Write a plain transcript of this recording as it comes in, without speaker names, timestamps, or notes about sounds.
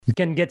You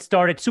can get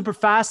started super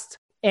fast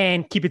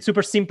and keep it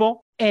super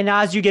simple. And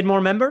as you get more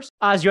members,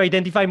 as you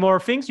identify more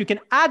things, you can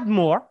add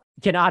more.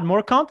 You can add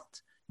more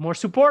content, more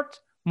support,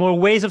 more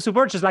ways of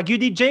support, just like you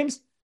did,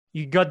 James.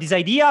 You got this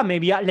idea,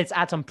 maybe let's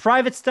add some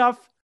private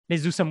stuff.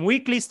 Let's do some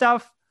weekly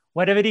stuff,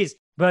 whatever it is.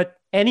 But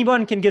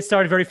anyone can get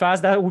started very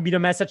fast. That would be the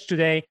message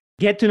today.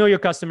 Get to know your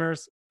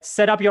customers,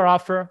 set up your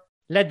offer,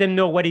 let them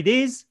know what it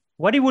is,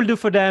 what it will do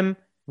for them,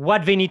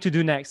 what they need to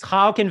do next.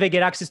 How can they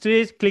get access to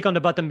it? Click on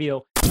the button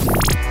below.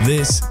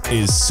 This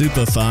is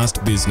Super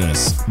Fast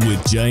Business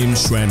with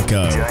James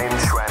Schramko.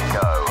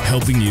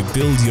 Helping you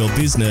build your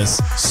business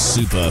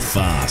super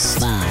fast.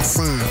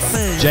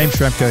 James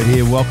Schramko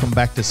here. Welcome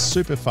back to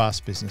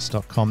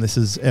superfastbusiness.com. This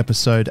is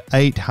episode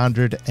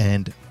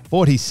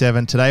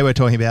 847. Today we're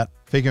talking about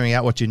figuring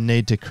out what you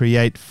need to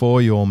create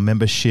for your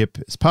membership.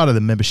 It's part of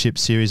the membership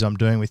series I'm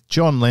doing with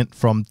John Lent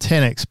from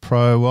 10X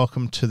Pro.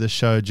 Welcome to the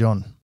show,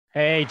 John.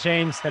 Hey,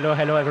 James. Hello,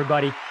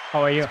 everybody.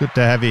 How are you? It's good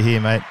to have you here,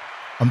 mate.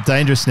 I'm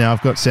dangerous now.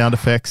 I've got sound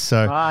effects,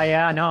 so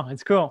yeah, no,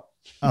 it's cool.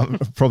 I'm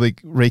probably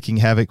wreaking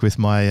havoc with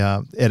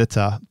my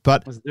editor.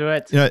 But let's do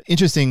it.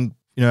 Interesting.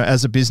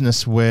 As a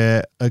business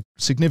where a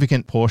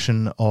significant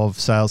portion of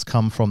sales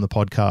come from the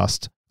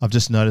podcast, I've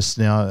just noticed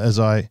now as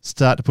I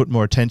start to put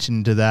more attention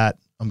into that,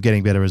 I'm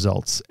getting better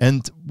results.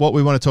 And what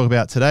we want to talk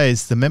about today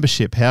is the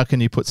membership. How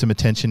can you put some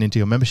attention into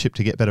your membership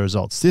to get better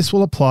results? This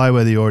will apply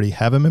whether you already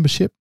have a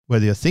membership,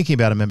 whether you're thinking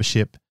about a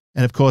membership.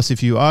 And of course,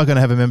 if you are going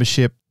to have a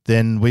membership,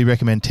 then we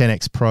recommend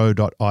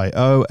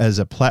 10xpro.io as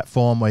a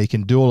platform where you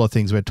can do all the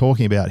things we're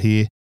talking about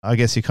here. I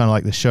guess you're kind of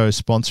like the show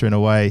sponsor in a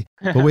way,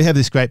 but we have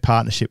this great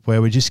partnership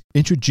where we're just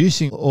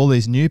introducing all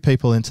these new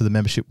people into the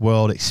membership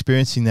world,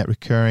 experiencing that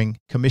recurring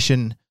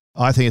commission.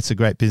 I think it's a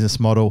great business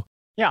model.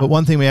 Yeah. But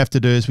one thing we have to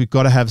do is we've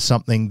got to have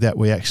something that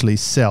we actually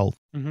sell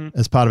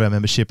as part of our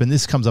membership. And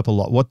this comes up a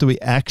lot. What do we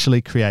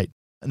actually create?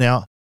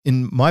 Now,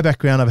 in my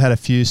background, I've had a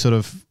few sort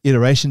of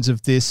iterations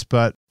of this,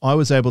 but I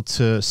was able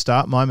to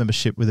start my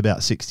membership with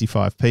about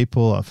 65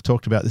 people. I've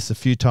talked about this a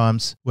few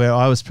times where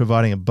I was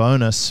providing a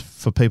bonus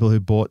for people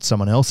who bought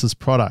someone else's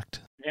product.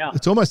 Yeah.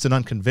 It's almost an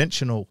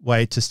unconventional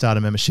way to start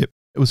a membership.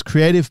 It was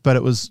creative, but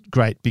it was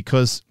great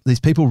because these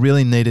people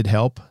really needed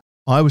help.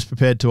 I was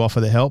prepared to offer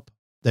the help.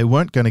 They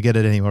weren't going to get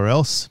it anywhere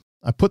else.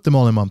 I put them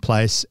all in one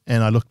place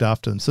and I looked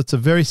after them. So it's a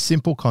very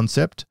simple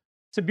concept.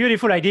 It's a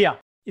beautiful idea.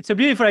 It's a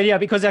beautiful idea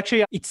because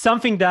actually it's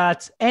something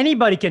that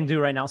anybody can do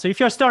right now. So if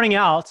you're starting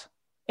out,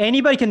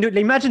 anybody can do it.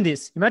 Imagine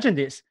this.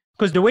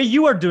 Because the way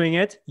you are doing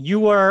it, you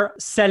were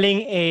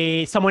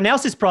selling someone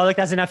else's product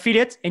as an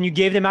affiliate and you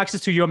gave them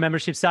access to your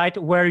membership site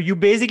where you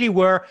basically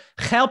were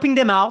helping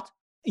them out.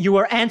 You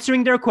were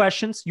answering their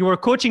questions. You were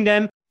coaching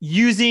them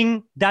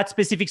using that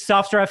specific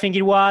software, I think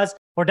it was,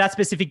 or that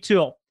specific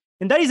tool.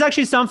 And that is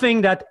actually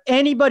something that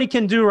anybody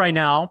can do right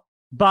now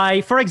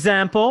by, for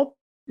example,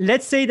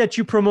 let's say that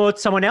you promote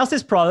someone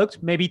else's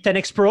product, maybe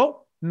 10X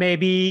Pro,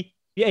 maybe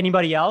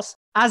anybody else,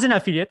 as an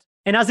affiliate.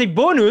 And as a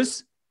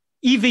bonus,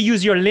 if they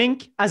use your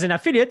link as an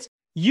affiliate,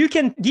 you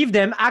can give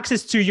them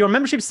access to your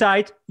membership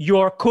site,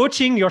 your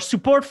coaching, your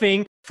support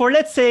thing for,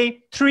 let's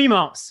say, 3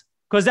 months.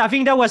 Because I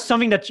think that was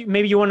something that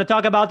maybe you want to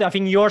talk about. I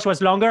think yours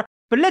was longer.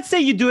 But let's say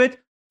you do it.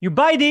 You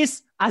buy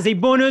this as a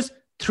bonus,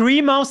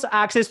 3 months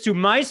access to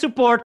my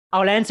support.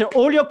 I'll answer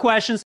all your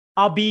questions.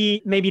 I'll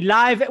be maybe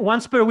live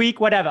once per week,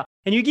 whatever.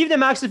 And you give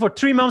them access for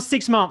 3 months,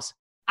 6 months.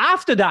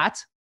 After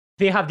that,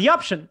 they have the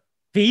option.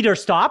 They either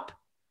stop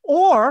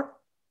or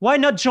why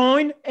not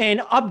join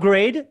and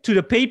upgrade to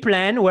the pay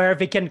plan where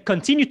they can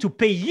continue to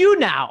pay you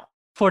now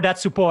for that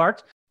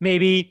support.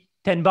 Maybe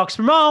 $10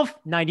 per month,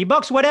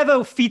 $90,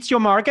 whatever fits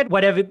your market,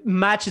 whatever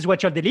matches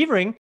what you're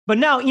delivering. But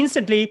now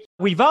instantly,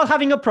 without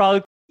having a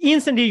product,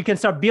 instantly you can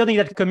start building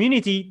that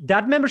community,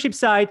 that membership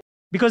site.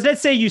 Because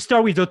let's say you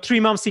start with the 3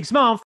 months, 6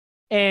 months,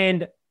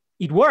 and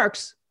it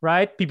works,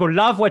 right? People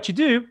love what you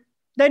do.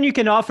 Then you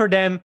can offer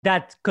them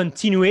that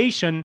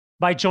continuation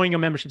by joining your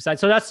membership site.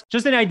 So that's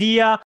just an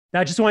idea that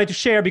I just wanted to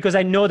share because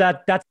I know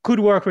that that could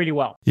work really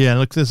well. Yeah,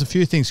 look, there's a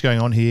few things going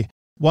on here.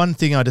 One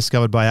thing I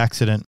discovered by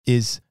accident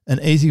is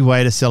an easy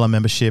way to sell a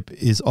membership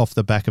is off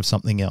the back of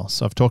something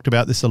else. I've talked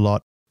about this a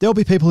lot. There'll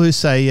be people who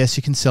say, yes,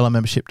 you can sell a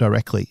membership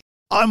directly.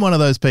 I'm one of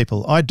those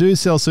people. I do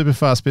sell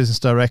Superfast Business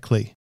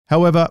directly.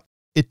 However,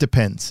 it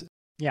depends.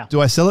 Yeah.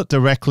 Do I sell it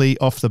directly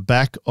off the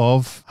back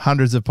of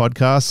hundreds of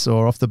podcasts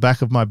or off the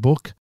back of my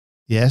book?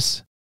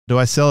 Yes. Do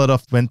I sell it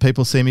off when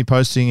people see me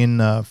posting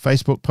in a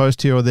Facebook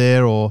post here or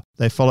there, or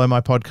they follow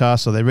my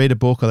podcast, or they read a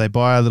book, or they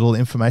buy a little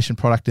information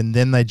product and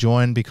then they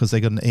join because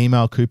they got an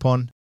email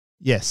coupon?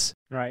 Yes.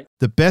 Right.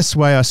 The best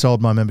way I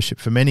sold my membership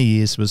for many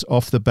years was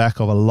off the back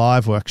of a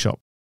live workshop.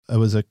 It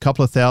was a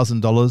couple of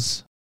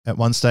 $1,000s at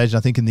one stage.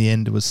 I think in the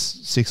end it was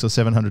 $600 or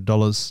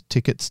 $700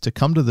 tickets to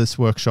come to this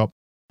workshop.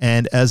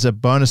 And as a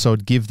bonus, I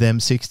would give them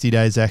 60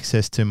 days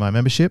access to my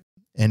membership.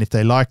 And if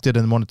they liked it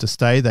and wanted to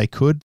stay, they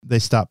could. They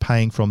start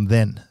paying from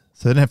then.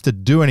 So they don't have to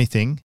do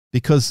anything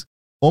because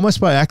almost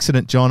by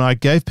accident, John, I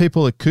gave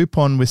people a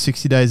coupon with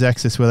 60 days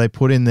access where they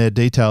put in their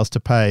details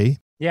to pay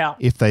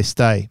if they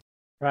stay.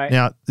 Right.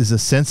 Now, there's a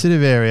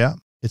sensitive area.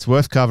 It's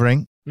worth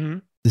covering.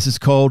 Mhm. This is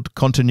called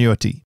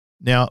continuity.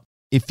 Now,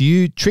 if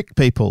you trick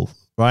people,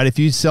 right, if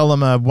you sell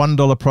them a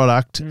 $1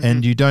 product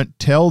and you don't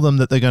tell them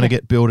that they're going to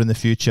get billed in the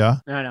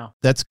future, I know.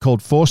 that's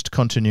called forced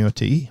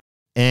continuity,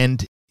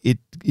 and it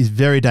is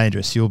very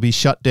dangerous. You'll be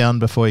shut down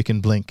before you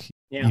can blink.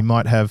 Yeah. You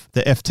might have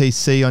the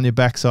FTC on your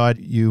backside.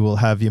 You will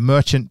have your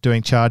merchant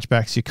doing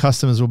chargebacks. Your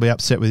customers will be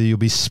upset with you. You'll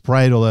be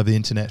sprayed all over the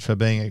internet for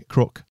being a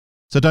crook.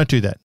 So don't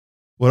do that.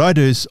 What I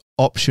do is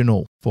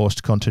optional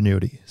forced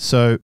continuity.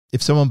 So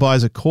if someone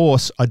buys a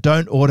course, I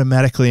don't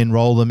automatically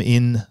enroll them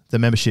in the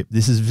membership.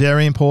 This is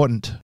very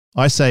important.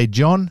 I say,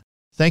 John,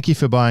 thank you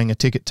for buying a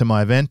ticket to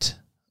my event.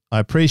 I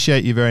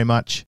appreciate you very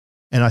much.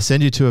 And I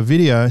send you to a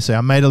video. Say, I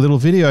made a little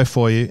video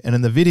for you. And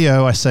in the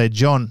video, I say,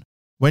 John,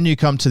 when you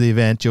come to the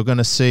event, you're going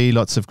to see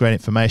lots of great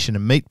information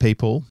and meet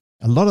people.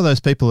 A lot of those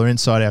people are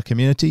inside our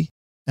community.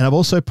 And I've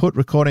also put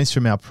recordings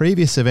from our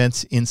previous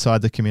events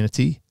inside the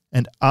community.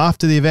 And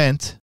after the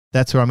event,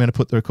 that's where I'm going to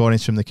put the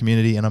recordings from the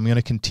community, and I'm going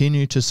to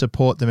continue to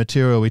support the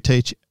material we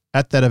teach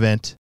at that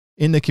event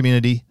in the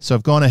community. So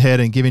I've gone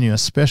ahead and given you a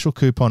special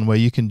coupon where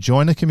you can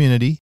join the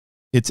community.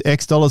 It's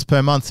X dollars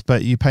per month,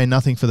 but you pay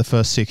nothing for the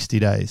first 60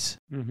 days.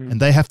 And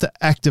they have to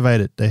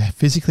activate it. They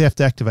physically have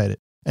to activate it.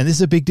 And this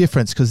is a big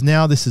difference because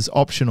now this is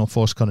optional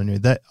forced continuity.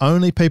 That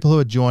only people who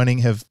are joining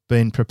have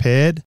been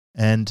prepared,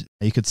 and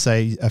you could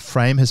say a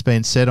frame has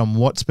been set on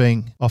what's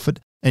being offered.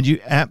 And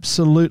you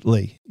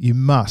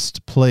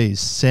must please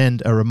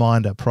send a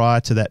reminder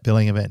prior to that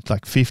billing event,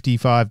 like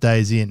 55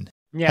 days in.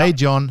 Yeah. Hey,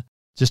 John,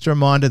 just a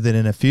reminder that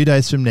in a few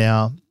days from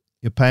now,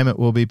 your payment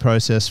will be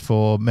processed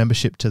for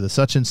membership to the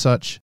such and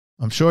such.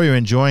 I'm sure you're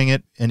enjoying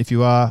it. And if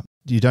you are,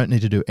 you don't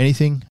need to do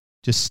anything.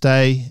 Just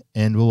stay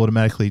and we'll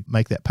automatically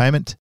make that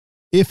payment.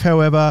 If,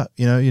 however,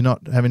 you're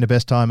not having the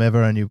best time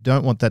ever and you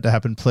don't want that to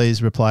happen,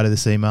 please reply to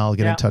this email,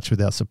 get in touch with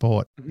our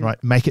support,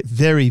 right? Make it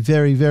very,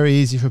 very, very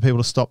easy for people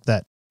to stop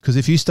that. Because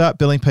if you start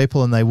billing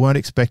people and they weren't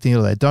expecting it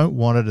or they don't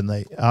want it and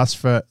they ask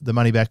for the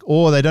money back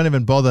or they don't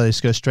even bother, they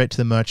just go straight to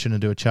the merchant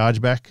and do a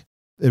chargeback,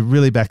 it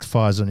really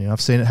backfires on you.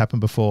 I've seen it happen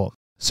before.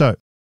 So,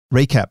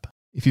 recap.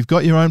 If you've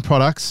got your own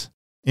products,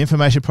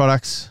 information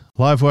products,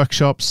 live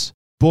workshops,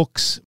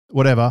 books,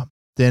 whatever,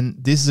 then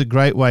this is a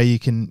great way you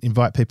can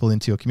invite people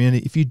into your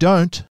community. If you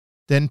don't,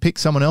 then pick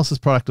someone else's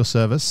product or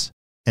service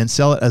and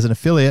sell it as an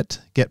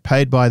affiliate, get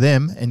paid by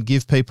them, and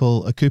give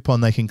people a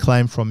coupon they can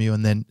claim from you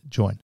and then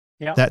join.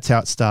 Yeah. That's how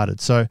it started.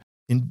 So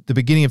in the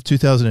beginning of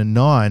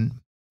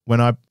 2009,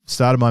 when I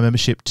started my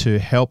membership to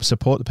help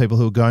support the people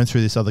who were going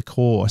through this other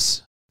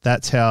course,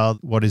 that's how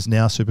what is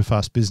now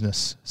Superfast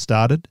Business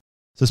started.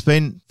 So it's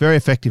been very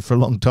effective for a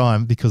long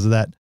time because of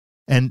that.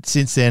 And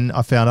since then,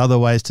 I found other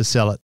ways to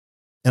sell it.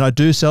 And I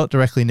do sell it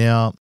directly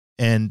now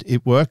and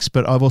it works,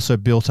 but I've also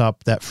built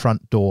up that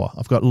front door.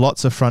 I've got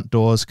lots of front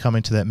doors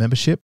coming to that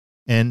membership.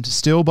 And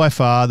still by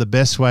far, the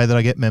best way that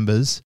I get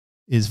members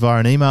is via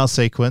an email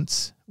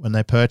sequence when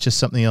they purchase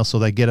something else or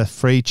they get a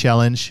free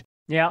challenge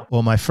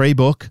or my free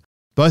book.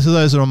 Both of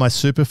those are on my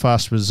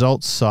Superfast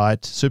Results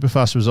site,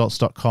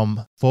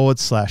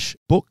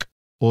 superfastresults.com/book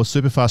or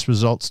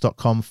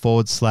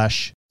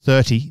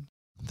superfastresults.com/30.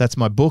 That's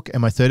my book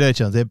and my 30-day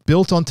challenge. They're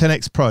built on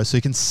 10X Pro, so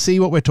you can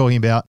see what we're talking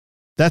about.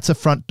 That's a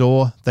front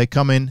door. They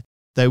come in.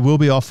 They will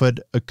be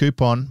offered a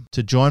coupon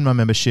to join my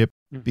membership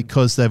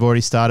because they've already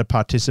started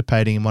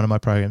participating in one of my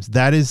programs.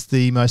 That is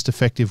the most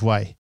effective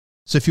way.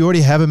 So if you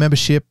already have a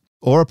membership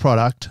or a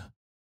product,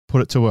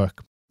 put it to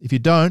work. If you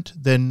don't,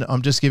 then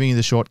I'm just giving you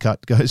the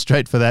shortcut. Go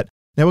straight for that.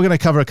 Now we're going to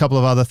cover a couple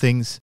of other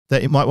things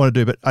that you might want to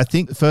do. But I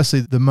think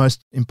firstly, the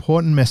most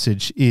important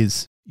message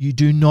is you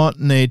do not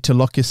need to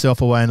lock yourself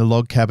away in a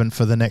log cabin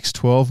for the next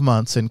 12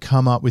 months and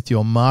come up with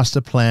your master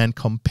plan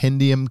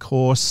compendium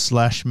course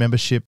 /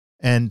 membership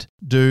and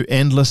do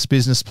endless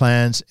business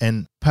plans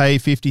and pay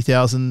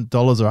 $50,000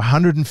 or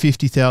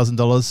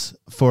 $150,000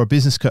 for a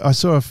business coach. I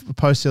saw a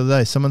post the other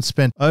day. Someone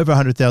spent over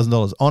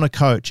 $100,000 on a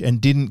coach and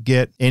didn't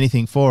get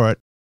anything for it.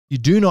 You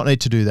do not need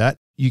to do that.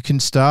 You can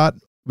start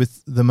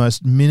with the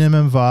most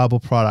minimum viable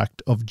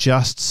product of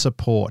just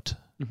support,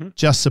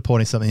 just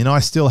supporting something. And I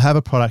still have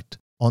a product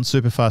on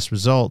Superfast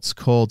Results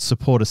called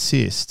Support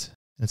Assist.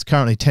 It's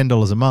currently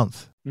 $10 a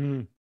month.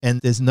 And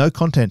there's no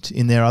content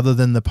in there other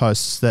than the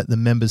posts that the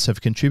members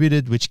have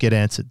contributed, which get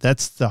answered.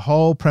 That's the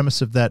whole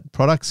premise of that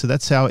product. So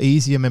that's how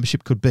easy a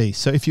membership could be.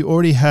 So if you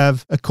already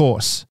have a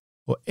course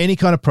or any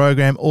kind of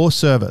program or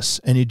service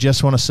and you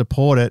just want to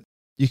support it,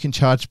 you can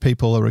charge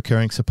people a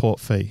recurring support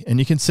fee. And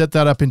you can set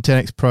that up in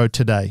 10X Pro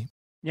today.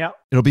 Yeah.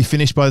 It'll be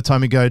finished by the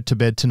time you go to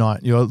bed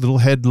tonight. Your little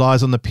head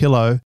lies on the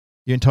pillow.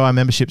 Your entire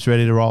membership's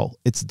ready to roll.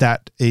 It's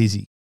that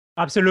easy.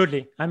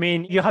 Absolutely. I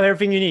mean, you have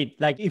everything you need.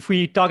 Like if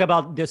we talk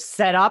about the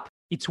setup,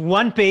 it's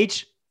one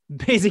page.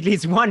 Basically,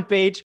 it's one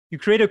page. You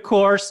create a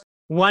course,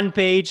 one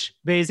page,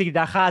 basically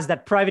that has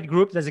that private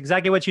group. That's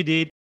exactly what you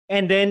did.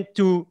 And then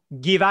to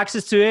give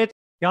access to it,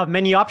 you have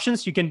many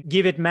options. You can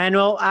give it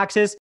manual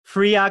access,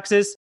 free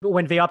access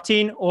when they opt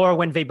in or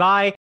when they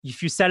buy,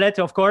 if you sell it,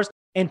 of course.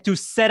 And to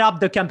set up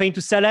the campaign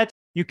to sell it,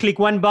 you click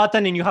one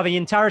button and you have an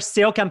entire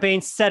sale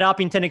campaign set up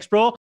in 10X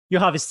Pro. You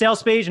have a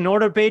sales page, an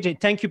order page, a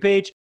thank you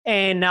page,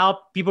 And now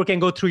people can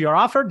go through your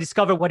offer,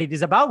 discover what it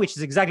is about, which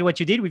is exactly what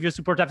you did with your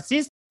support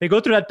assist. They go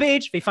through that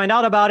page, they find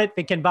out about it,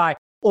 they can buy.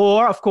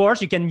 Or of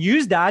course, you can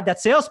use that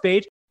sales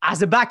page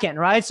as a backend,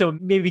 right? So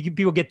maybe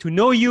people get to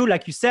know you,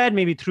 like you said,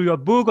 maybe through your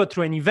book or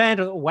through an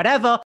event or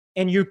whatever,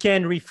 and you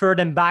can refer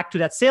them back to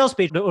that sales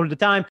page all the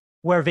time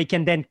where they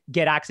can then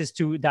get access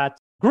to that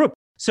group.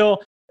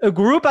 So a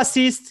group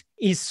assist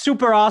is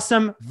super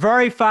awesome,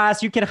 very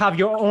fast. You can have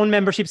your own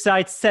membership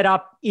site set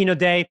up in a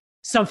day.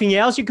 Something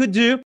else you could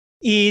do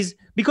is,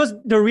 because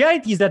the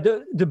reality is that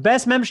the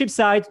best membership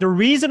site, the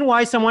reason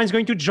why someone is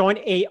going to join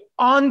a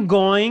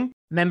ongoing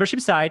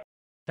membership site,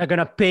 they're going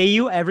to pay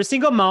you every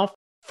single month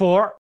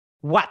for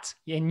what?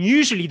 And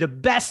usually the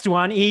best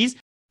one is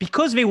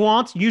because they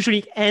want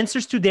usually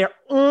answers to their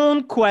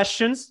own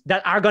questions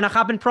that are going to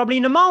happen probably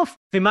in a month.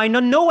 They might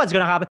not know what's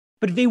going to happen,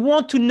 but they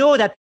want to know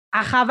that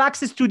I have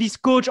access to this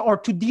coach or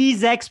to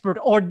these experts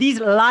or these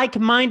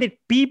like-minded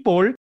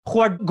people who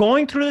are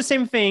going through the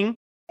same thing.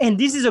 And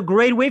this is a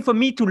great way for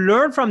me to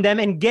learn from them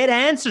and get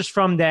answers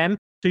from them.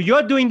 So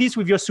you're doing this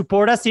with your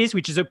support assist,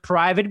 which is a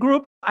private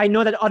group. I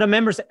know that other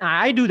members,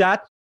 I do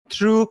that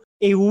through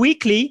a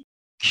weekly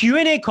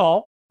Q&A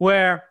call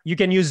where you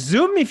can use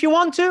Zoom if you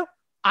want to.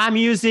 I'm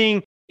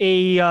using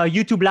a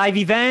YouTube live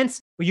events.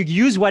 You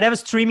use whatever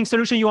streaming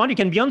solution you want. You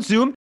can be on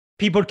Zoom.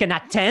 People can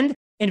attend.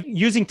 And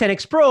using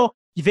 10X Pro,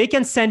 they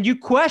can send you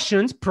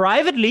questions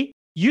privately.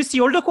 You see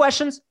all the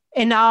questions.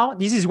 And now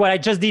this is what I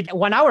just did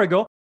 1 hour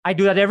ago. I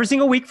do that every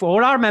single week for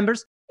all our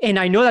members. And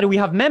I know that we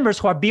have members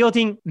who are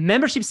building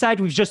membership site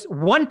with just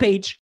one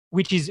page,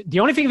 which is the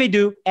only thing they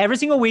do every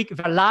single week.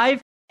 They're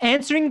live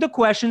answering the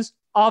questions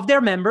of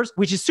their members,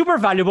 which is super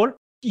valuable.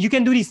 You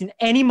can do this in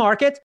any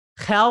market.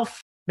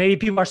 Health, maybe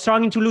people are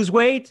struggling to lose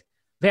weight.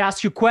 They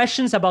ask you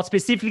questions about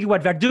specifically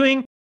what they're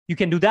doing. You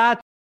can do that.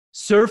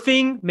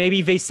 Surfing,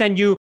 maybe they send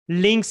you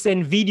links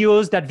and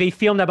videos that they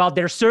filmed about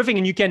their surfing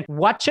and you can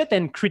watch it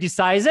and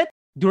criticize it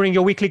during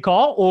your weekly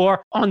call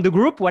or on the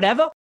group,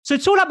 whatever. So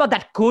it's all about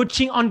that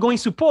coaching, ongoing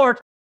support.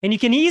 And you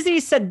can easily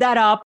set that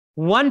up.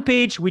 One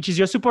page, which is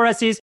your support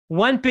assist,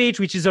 one page,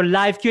 which is a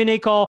live Q&A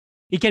call.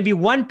 It can be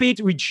one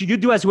page, which you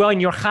do as well in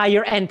your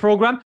higher end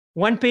program.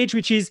 One page,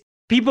 which is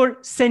people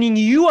sending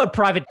you a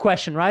private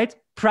question, right?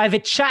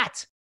 Private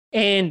chat.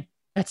 And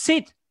that's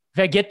it.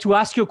 They get to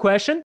ask you a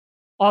question.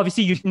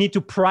 Obviously, you need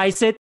to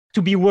price it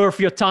to be worth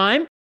your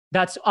time.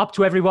 That's up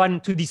to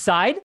everyone to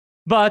decide.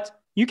 But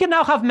you can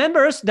now have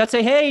members that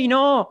say, hey,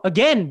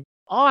 again,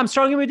 I'm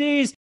struggling with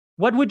this.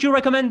 What would you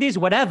recommend this?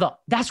 Whatever.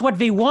 That's what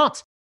they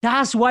want.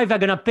 That's why they're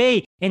going to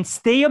pay and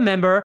stay a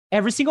member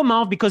every single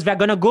month, because they're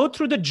going to go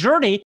through the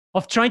journey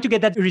of trying to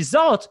get that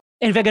result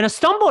and they're going to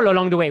stumble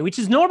along the way, which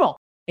is normal.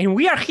 And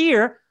we are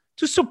here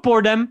to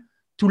support them,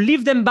 to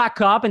lift them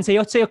back up and say,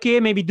 okay,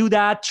 maybe do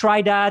that,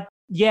 try that.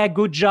 Yeah,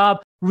 good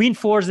job.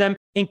 Reinforce them,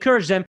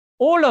 encourage them,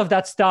 all of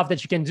that stuff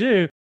that you can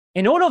do.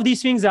 And all of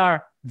these things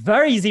are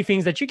very easy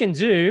things that you can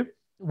do,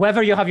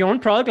 whether you have your own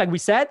product, like we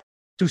said,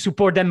 to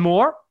support them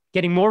more,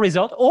 getting more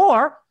results,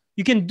 or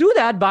you can do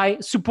that by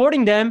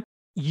supporting them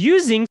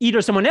using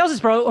either someone else's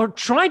product or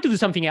trying to do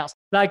something else.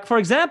 Like, for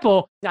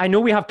example, I know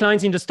we have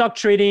clients in the stock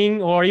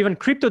trading or even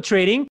crypto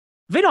trading.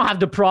 They don't have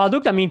the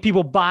product. I mean,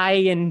 people buy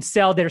and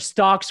sell their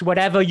stocks,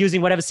 whatever,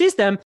 using whatever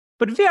system,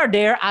 but they are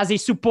there as a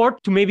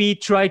support to maybe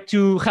try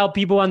to help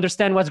people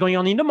understand what's going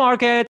on in the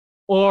market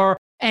or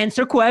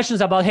answer questions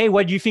about, hey,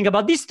 what do you think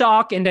about this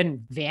stock? And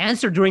then they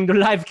answer during the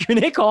live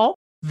Q&A call.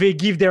 They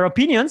give their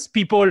opinions.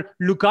 People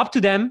look up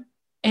to them.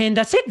 And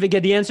that's it. They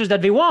get the answers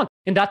that they want.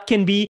 And that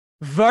can be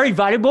very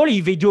valuable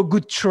if they do a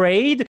good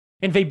trade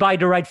and they buy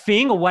the right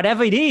thing or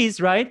whatever it is,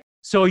 right?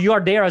 So you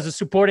are there as a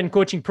support and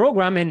coaching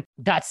program. And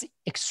that's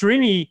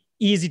extremely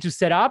easy to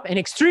set up and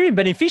extremely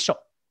beneficial.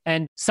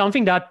 And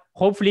something that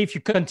hopefully if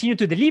you continue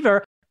to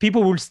deliver,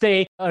 people will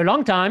stay a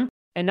long time.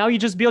 And now you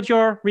just build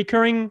your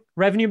recurring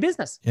revenue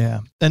business.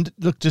 Yeah. And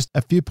look, just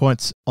a few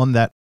points on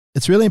that.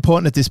 It's really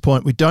important at this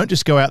point. We don't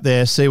just go out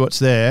there, see what's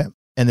there,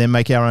 and then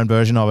make our own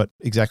version of it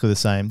exactly the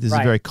same. This is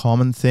a very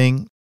common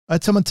thing. I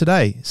had someone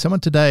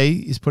today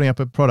is putting up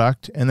a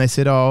product and they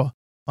said, oh,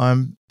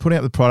 I'm putting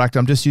up the product.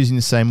 I'm just using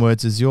the same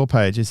words as your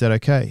page. Is that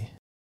okay?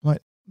 I'm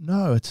like,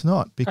 no, it's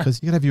not,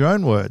 because you can have your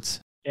own words.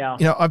 Yeah.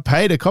 I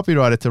paid a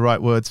copywriter to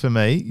write words for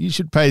me. You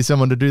should pay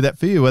someone to do that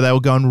for you, where they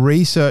will go and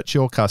research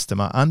your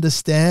customer,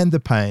 understand the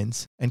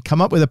pains, and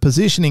come up with a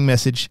positioning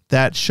message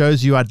that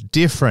shows you are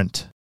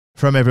different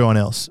from everyone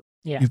else.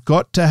 Yeah. You've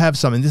got to have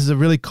something. This is a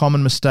really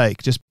common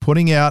mistake, just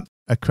putting out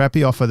a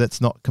crappy offer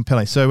that's not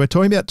compelling. So we're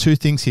talking about two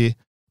things here.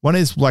 One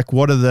is like,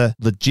 what are the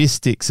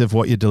logistics of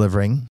what you're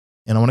delivering?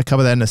 And I want to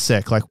cover that in a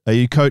sec. Like, are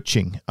you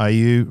coaching? Are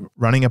you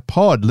running a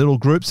pod, little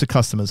groups of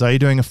customers? Are you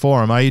doing a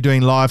forum? Are you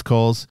doing live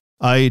calls?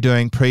 Are you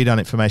doing pre-done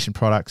information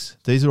products?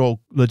 These are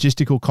all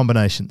logistical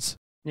combinations.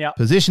 Yeah.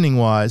 Positioning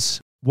wise,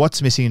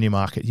 what's missing in your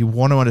market? You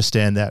want to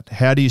understand that.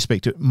 How do you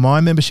speak to it?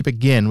 My membership,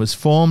 again, was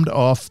formed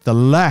off the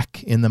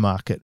lack in the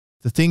market.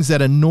 The things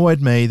that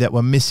annoyed me that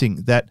were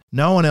missing, that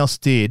no one else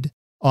did,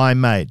 I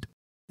made.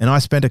 And I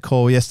spent a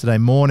call yesterday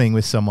morning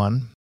with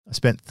someone. I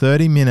spent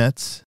 30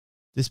 minutes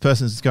This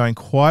person's going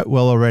quite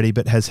well already,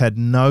 but has had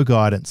no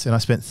guidance. And I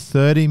spent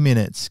 30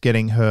 minutes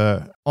getting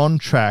her on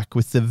track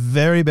with the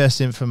very best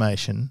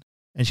information.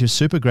 And she was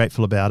super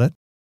grateful about it.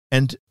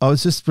 And I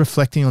was just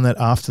reflecting on that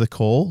after the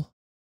call.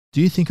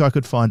 Do you think I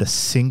could find a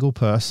single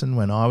person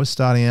when I was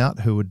starting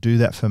out who would do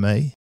that for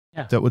me?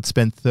 Yeah. That would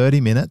spend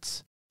 30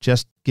 minutes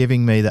just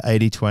giving me the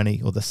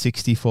 80-20 or the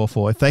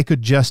 60-4-4. If they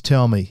could just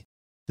tell me,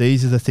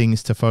 these are the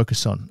things to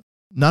focus on.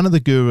 None of the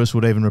gurus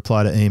would even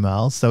reply to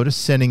emails. They were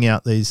just sending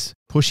out these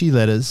pushy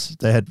letters.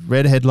 They had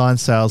red headline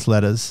sales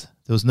letters.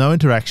 There was no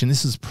interaction.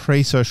 This is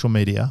pre-social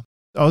media.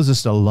 I was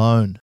just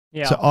alone.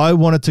 Yeah. So I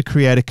wanted to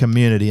create a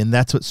community, and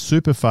that's what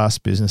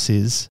Superfast Business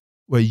is,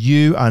 where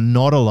you are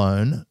not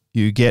alone.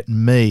 You get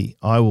me.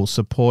 I will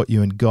support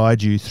you and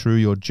guide you through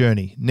your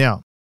journey.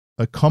 Now,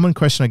 a common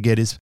question I get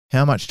is,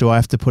 how much do I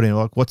have to put in?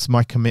 Like, what's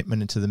my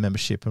commitment into the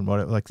membership and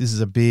whatever? Like, this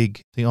is a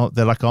big thing.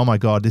 They're like, oh my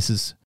God, this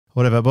is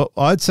whatever. But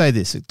I'd say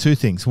this, two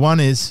things. One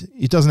is,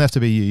 it doesn't have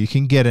to be you. You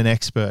can get an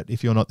expert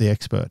if you're not the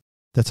expert.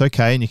 That's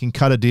okay. And you can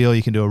cut a deal.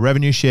 You can do a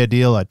revenue share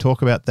deal. I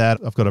talk about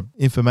that. I've got an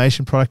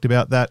information product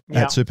about that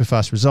at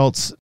Superfast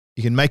Results.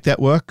 You can make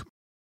that work.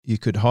 You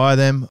could hire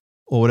them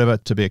or whatever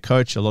to be a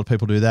coach. A lot of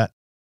people do that.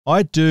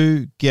 I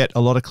do get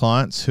a lot of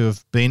clients who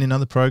have been in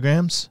other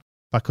programs,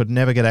 but could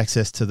never get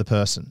access to the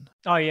person.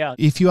 Oh, yeah.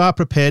 If you are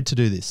prepared to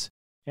do this.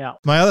 Yeah.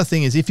 My other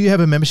thing is, if you have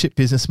a membership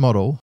business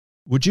model,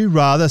 would you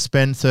rather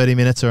spend 30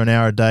 minutes or an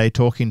hour a day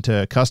talking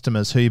to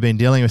customers who you've been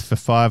dealing with for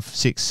 5,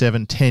 6,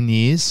 7, 10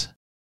 years?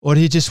 Or do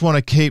you just want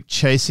to keep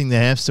chasing the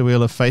hamster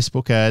wheel of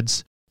Facebook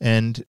ads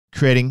and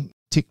creating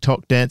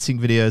TikTok dancing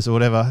videos or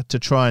whatever to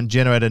try and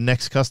generate a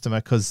next customer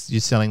because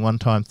you're selling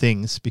one-time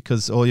things,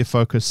 because all your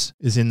focus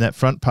is in that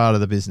front part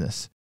of the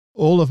business?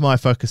 All of my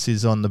focus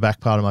is on the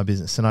back part of my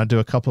business, and I do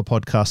a couple of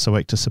podcasts a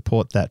week to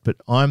support that, but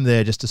I'm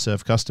there just to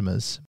serve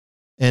customers.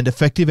 And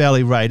effective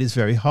hourly rate is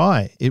very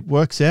high. It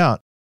works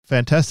out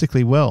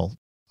fantastically well.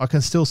 I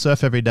can still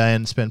surf every day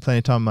and spend plenty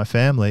of time with my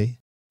family,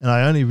 and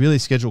I only really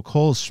schedule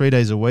calls 3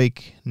 days a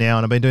week now,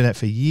 and I've been doing that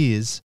for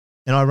years,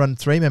 and I run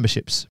 3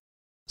 memberships.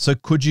 So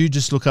could you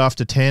just look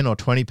after 10 or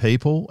 20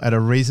 people at a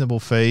reasonable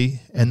fee,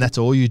 and that's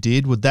all you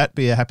did? Would that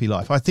be a happy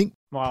life? I think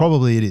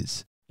probably it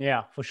is.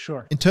 Yeah, for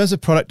sure. In terms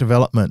of product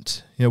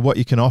development, what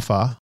you can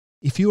offer,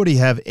 if you already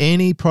have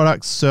any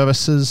products,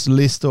 services,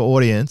 list or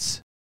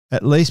audience,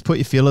 at least put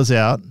your feelers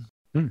out.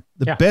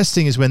 The best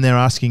thing is when they're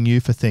asking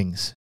you for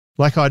things,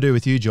 like I do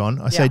with you,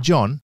 John. I say,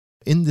 John,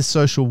 in this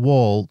social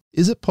wall,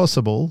 is it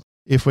possible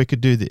if we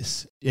could do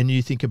this? And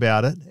you think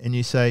about it and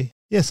you say,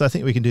 yes, I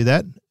think we can do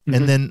that. Mm-hmm.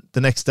 And then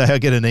the next day I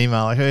get an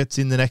email like, it's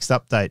in the next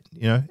update,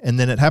 and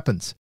then it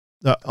happens.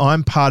 So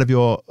I'm part of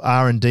your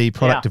R&D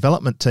product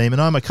development team,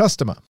 and I'm a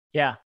customer.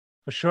 Yeah,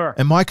 for sure.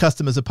 And my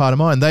customers are part of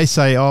mine. They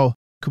say, oh,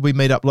 could we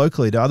meet up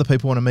locally? Do other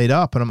people want to meet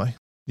up? And I'm like,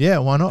 yeah,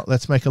 why not?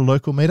 Let's make a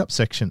local meetup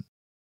section.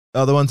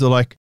 Other ones are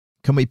like,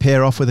 can we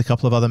pair off with a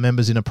couple of other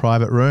members in a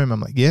private room? I'm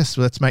like, yes,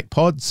 let's make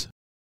pods.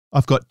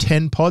 I've got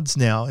 10 pods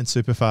now in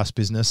Superfast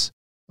Business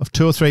of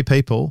 2 or 3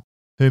 people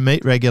who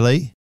meet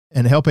regularly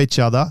and help each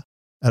other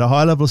at a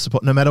high level of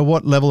support, no matter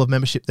what level of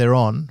membership they're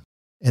on.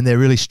 And they're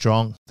really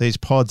strong. These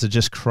pods are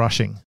just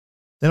crushing.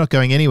 They're not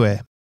going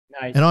anywhere.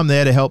 Nice. And I'm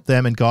there to help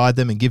them and guide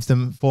them and give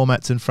them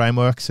formats and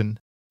frameworks. And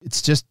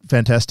it's just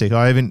fantastic.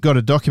 I even got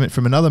a document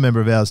from another member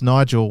of ours,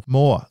 Nigel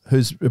Moore,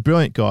 who's a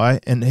brilliant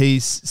guy. And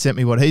he's sent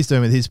me what he's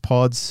doing with his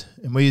pods.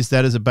 And we use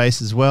that as a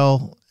base as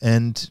well.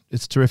 And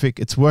it's terrific.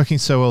 It's working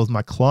so well with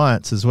my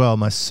clients as well,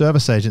 my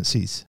service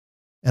agencies.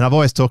 And I've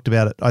always talked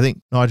about it. I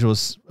think Nigel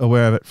was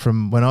aware of it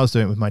from when I was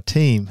doing it with my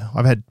team.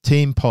 I've had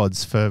team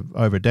pods for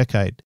over a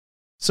decade.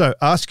 So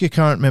ask your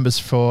current members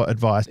for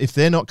advice. If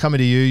they're not coming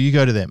to you, you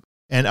go to them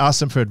and ask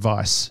them for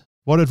advice.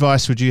 What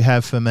advice would you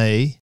have for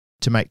me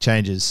to make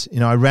changes?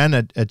 I ran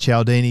a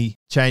Cialdini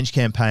change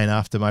campaign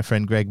after my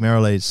friend Greg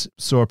Merrilees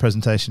saw a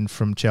presentation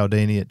from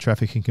Cialdini at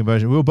Traffic and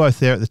Conversion. We were both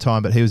there at the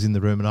time, but he was in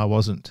the room and I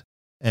wasn't.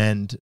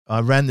 And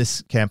I ran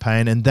this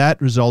campaign, and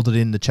that resulted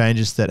in the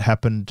changes that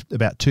happened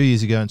about 2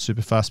 years ago in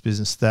Superfast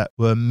Business that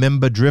were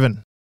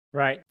member-driven.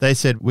 Right. They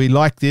said, we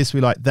like this, we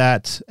like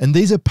that. And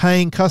these are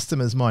paying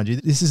customers, mind you.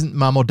 This isn't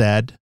mum or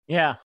dad.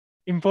 Yeah.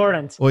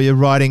 Important. Or your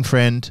riding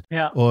friend,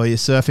 or your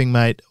surfing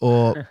mate,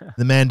 or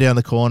the man down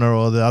the corner,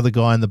 or the other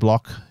guy in the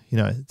block.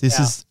 This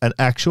is an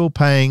actual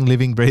paying,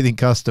 living, breathing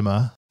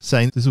customer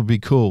saying this will be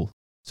cool.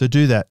 So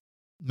do that.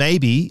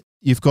 Maybe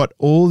you've got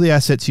all the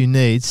assets you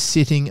need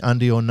sitting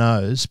under your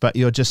nose, but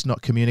you're just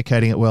not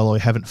communicating it well, or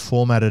you haven't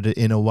formatted it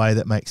in a way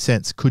that makes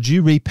sense. Could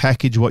you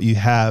repackage what you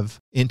have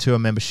into a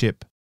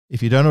membership?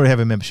 If you don't already have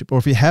a membership, or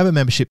if you have a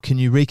membership, can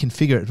you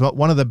reconfigure it?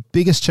 One of the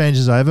biggest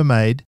changes I ever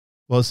made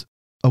was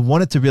I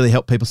wanted to really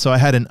help people. So I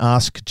had an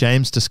Ask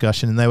James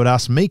discussion, and they would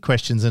ask me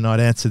questions and I'd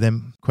answer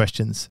them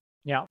questions.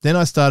 Yeah. Then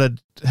I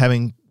started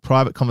having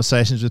private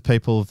conversations with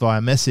people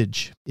via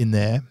message in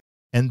there,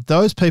 and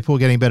those people were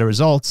getting better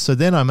results. So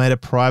then I made a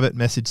private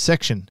message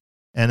section,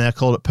 and I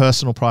called it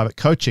personal private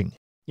coaching.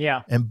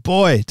 Yeah. And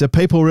boy, do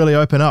people really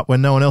open up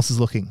when no one else is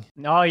looking.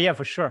 Oh, yeah,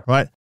 for sure.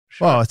 Right?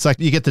 Sure. Oh, it's like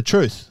you get the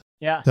truth.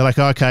 Yeah. They're like,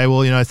 okay,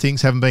 well,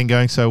 things haven't been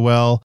going so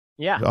well.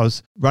 Yeah. I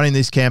was running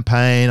this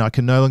campaign. I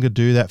can no longer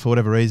do that for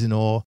whatever reason,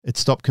 or it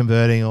stopped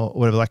converting or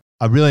whatever. Like,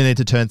 I really need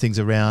to turn things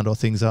around, or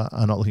things are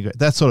not looking great.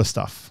 That sort of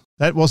stuff.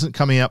 That wasn't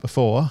coming out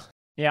before.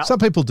 Yeah. Some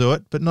people do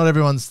it, but not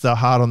everyone's the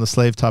heart on the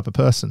sleeve type of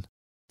person.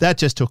 That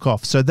just took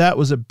off. So that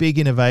was a big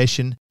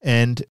innovation,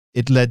 and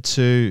it led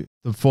to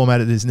the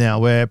format it is now,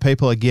 where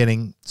people are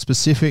getting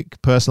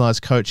specific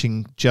personalized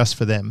coaching just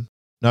for them.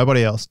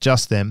 Nobody else,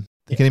 just them.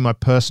 They're getting my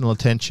personal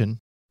attention.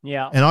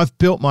 Yeah. And I've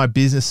built my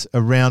business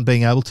around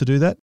being able to do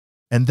that.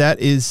 And that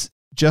is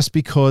just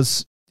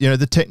because,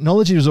 the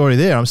technology was already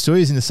there. I'm still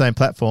using the same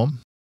platform.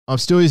 I'm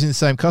still using the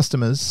same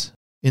customers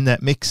in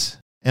that mix,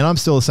 and I'm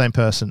still the same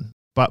person.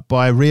 But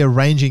by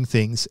rearranging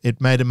things,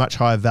 it made a much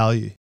higher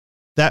value.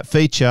 That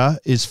feature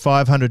is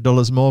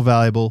 $500 more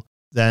valuable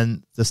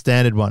than the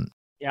standard one,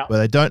 where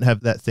they don't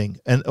have that thing.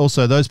 And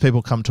also, those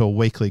people come to a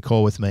weekly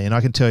call with me. And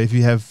I can tell you, if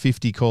you have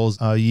 50 calls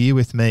a year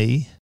with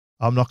me,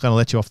 I'm not going to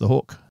let you off the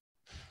hook,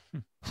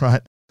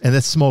 right? And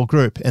that's a small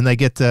group, and they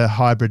get the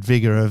hybrid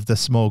vigor of the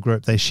small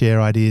group. They share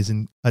ideas.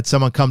 And I had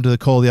someone come to the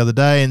call the other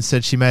day and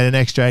said she made an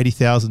extra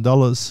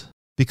 $80,000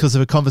 because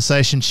of a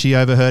conversation she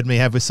overheard me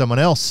have with someone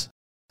else.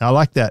 And I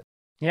like that.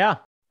 Yeah,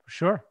 for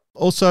sure.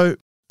 Also,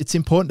 it's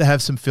important to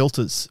have some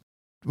filters.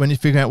 When you're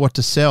figuring out what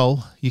to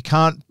sell, you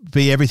can't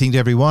be everything to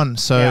everyone.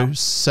 So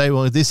say,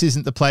 well, this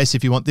isn't the place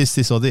if you want this,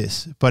 this, or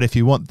this. But if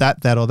you want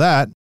that, or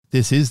that,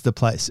 this is the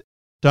place.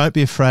 Don't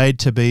be afraid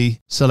to be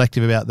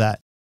selective about that.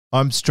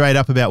 I'm straight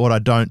up about what I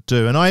don't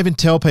do. And I even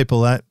tell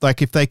people that,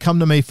 like, if they come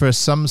to me for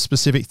some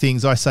specific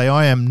things, I say,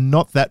 I am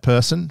not that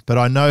person, but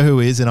I know who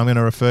is, and I'm going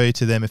to refer you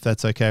to them if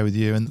that's okay with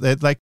you. And they're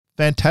like,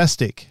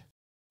 fantastic.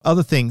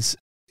 Other things,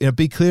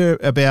 be clear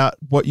about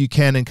what you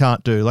can and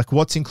can't do, like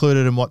what's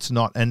included and what's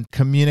not, and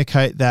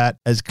communicate that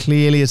as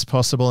clearly as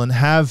possible, and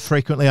have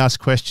frequently asked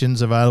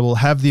questions available,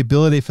 have the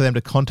ability for them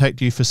to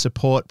contact you for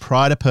support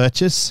prior to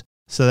purchase,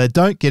 so they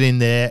don't get in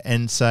there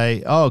and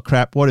say, oh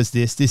crap, what is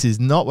this? This is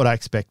not what I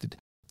expected.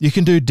 You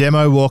can do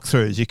demo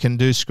walkthroughs, you can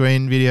do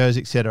screen videos,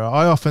 etc.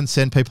 I often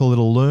send people a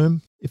little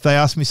Loom. If they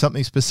ask me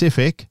something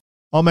specific,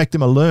 I'll make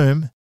them a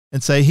Loom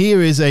and say,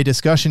 here is a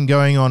discussion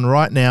going on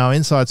right now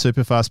inside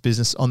Superfast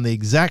Business on the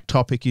exact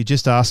topic you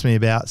just asked me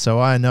about. So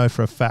I know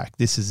for a fact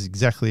this is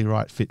exactly the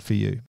right fit for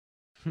you.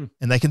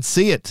 And they can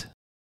see it.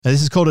 Now,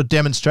 this is called a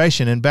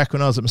demonstration. And back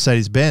when I was at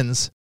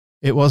Mercedes-Benz,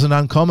 it wasn't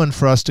uncommon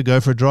for us to go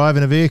for a drive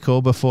in a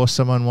vehicle before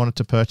someone wanted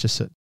to purchase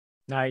it.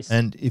 Nice.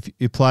 And if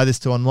you apply this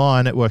to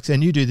online, it works.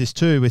 And you do this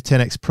too with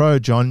 10X Pro,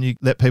 John. You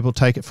let people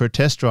take it for a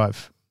test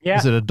drive. Yeah.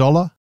 Is it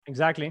 $1?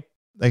 Exactly.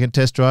 They can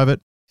test drive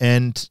it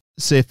and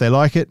see if they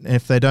like it. And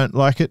if they don't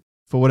like it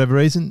for whatever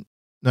reason,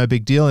 no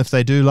big deal. If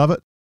they do love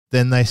it,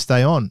 then they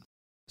stay on.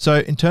 So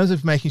in terms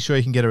of making sure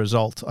you can get a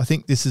result, I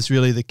think this is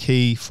really the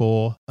key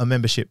for a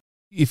membership.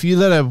 If you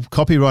let a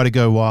copywriter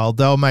go wild,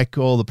 they'll make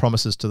all the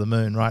promises to the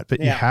moon, right?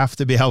 But you have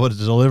to be able to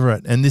deliver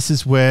it. And this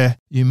is where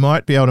you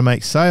might be able to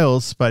make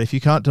sales, but if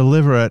you can't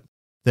deliver it,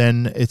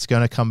 then it's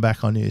going to come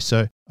back on you.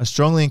 So I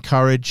strongly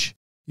encourage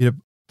you to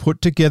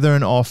put together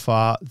an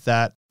offer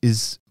that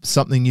is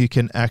something you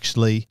can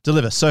actually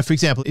deliver. So for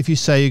example, if you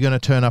say you're going to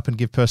turn up and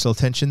give personal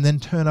attention, then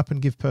turn up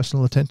and give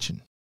personal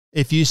attention.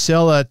 If you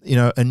sell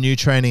a new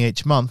training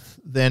each month,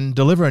 then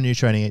deliver a new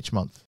training each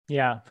month.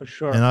 Yeah, for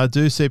sure. And I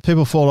do see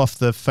people fall off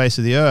the face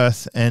of the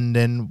earth and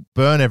then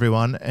burn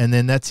everyone, and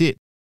then that's it.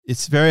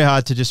 It's very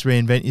hard to just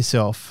reinvent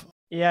yourself.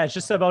 Yeah, it's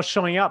just about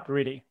showing up,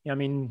 really. I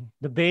mean,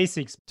 the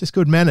basics. Just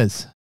good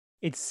manners.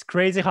 It's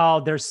crazy how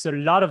there's a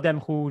lot of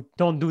them who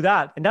don't do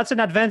that. And that's an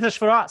advantage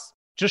for us.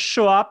 Just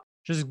show up,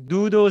 just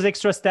do those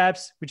extra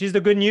steps, which is the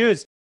good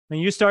news.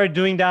 When you started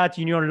doing that,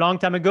 a long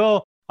time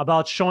ago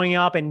about showing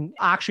up and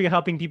actually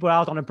helping people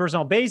out on a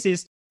personal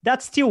basis,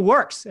 that still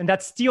works. And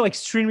that's still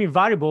extremely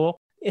valuable,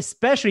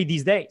 especially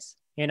these days,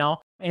 and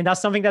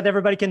that's something that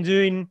everybody can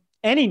do in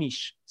any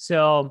niche.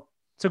 So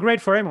it's a great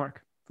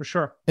framework for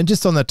sure. And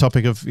just on that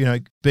topic of,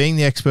 being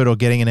the expert or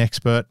getting an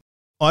expert,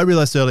 I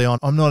realized early on,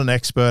 I'm not an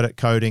expert at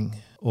coding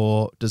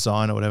or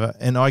design or whatever,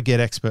 and I get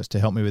experts to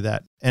help me with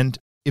that. And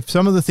if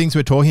some of the things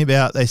we're talking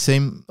about, they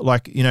seem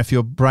like, if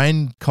your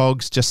brain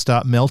cogs just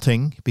start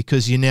melting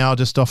because you're now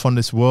just off on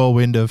this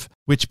whirlwind of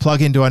which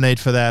plugin do I need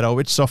for that, or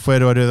which software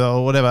do I do that,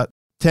 or whatever,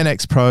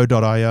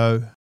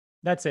 10xpro.io.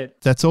 That's it.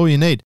 That's all you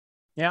need.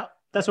 Yeah,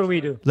 that's what we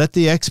do. Let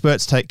the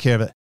experts take care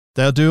of it.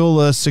 They'll do all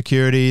the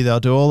security. They'll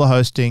do all the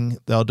hosting.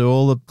 They'll do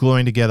all the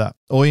gluing together.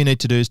 All you need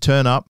to do is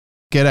turn up,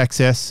 get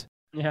access.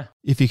 Yeah.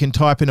 If you can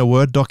type in a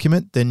Word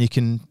document, then you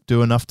can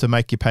do enough to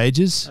make your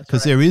pages,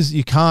 because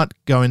you can't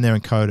go in there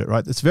and code it,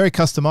 right? It's very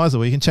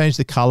customizable. You can change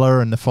the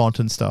color and the font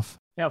and stuff.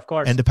 Yeah, of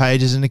course. And the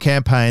pages and the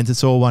campaigns.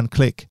 It's all one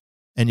click.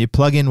 And you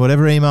plug in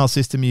whatever email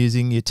system you're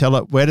using. You tell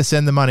it where to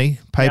send the money,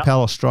 PayPal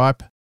or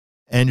Stripe,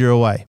 and you're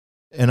away.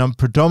 And I'm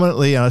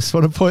predominantly, and I just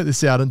want to point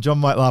this out, and John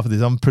might laugh at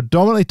this, I'm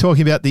predominantly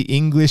talking about the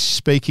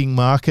English-speaking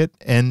market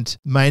and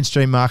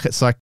mainstream markets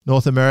like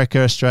North America,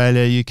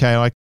 Australia,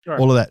 UK,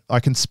 all of that. I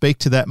can speak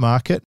to that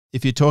market.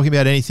 If you're talking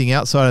about anything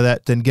outside of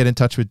that, then get in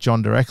touch with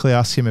John directly.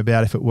 Ask him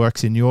about if it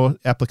works in your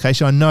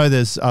application. I know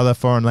there's other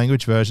foreign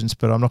language versions,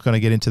 but I'm not going to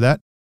get into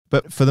that.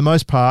 But for the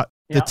most part,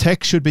 Yeah. the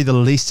tech should be the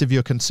least of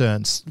your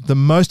concerns. The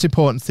most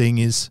important thing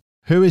is,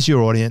 who is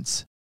your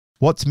audience?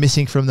 What's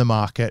missing from the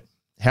market?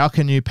 How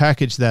can you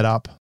package that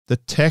up? The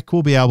tech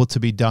will be able to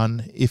be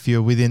done if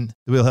you're within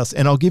the wheelhouse.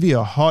 And I'll give you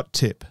a hot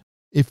tip.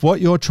 If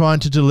what you're trying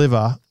to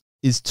deliver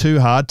is too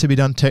hard to be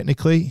done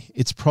technically,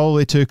 it's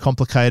probably too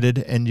complicated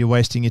and you're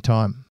wasting your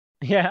time.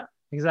 Yeah,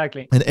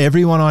 exactly. And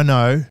everyone I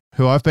know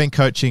who I've been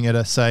coaching at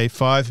a, say,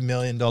 $5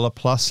 million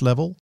plus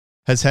level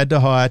has had to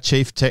hire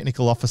chief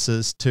technical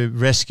officers to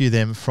rescue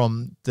them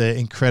from the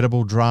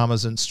incredible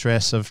dramas and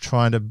stress of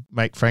trying to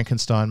make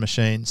Frankenstein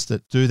machines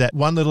that do that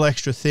one little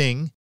extra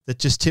thing that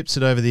just tips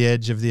it over the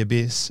edge of the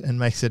abyss and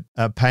makes it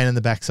a pain in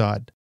the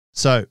backside.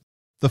 So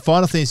the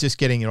final thing is just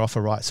getting your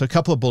offer right. So a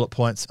couple of bullet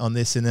points on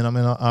this, and then I'm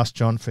going to ask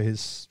John for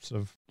his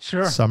sort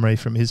of summary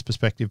from his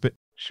perspective. But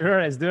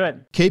Sure, let's do it.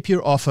 keep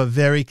your offer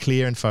very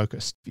clear and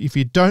focused. If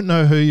you don't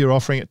know who you're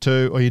offering it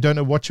to, or you don't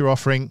know what you're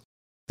offering,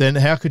 then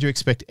how could you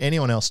expect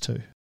anyone else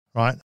to,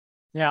 right?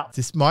 Yeah.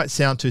 This might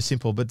sound too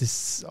simple, but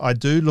I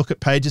do look at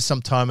pages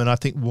sometime and I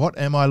think, what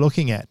am I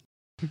looking at?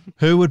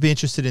 Who would be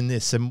interested in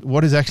this? And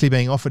what is actually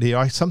being offered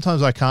here?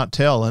 Sometimes I can't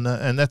tell,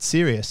 and that's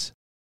serious.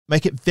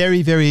 Make it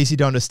very, very easy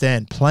to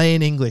understand.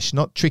 Plain English,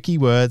 not tricky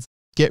words.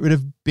 Get rid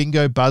of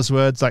bingo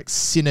buzzwords like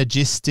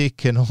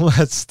synergistic and all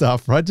that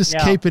stuff, right? Just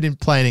keep it in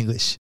plain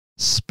English.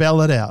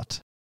 Spell it out.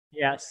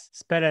 Yes,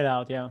 spell it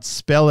out, yeah.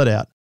 Spell it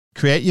out.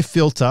 Create your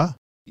filter.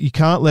 You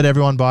can't let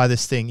everyone buy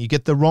this thing. You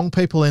get the wrong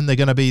people in, they're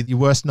going to be your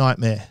worst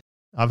nightmare.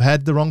 I've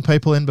had the wrong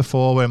people in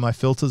before where my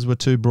filters were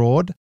too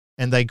broad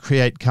and they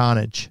create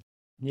carnage.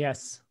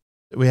 Yes.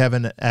 We have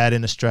an ad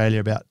in Australia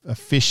about a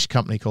fish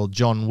company called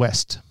John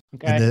West.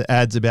 Okay. And the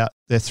ad's about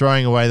they're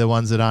throwing away the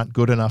ones that aren't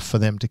good enough for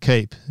them to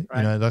keep. Right.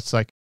 You know, that's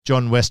like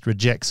John West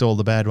rejects all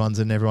the bad ones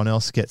and everyone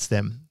else gets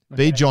them.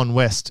 Okay. Be John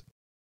West.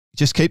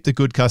 Just keep the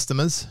good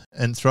customers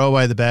and throw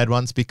away the bad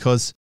ones,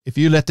 because if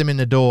you let them in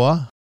the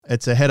door,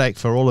 it's a headache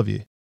for all of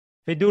you.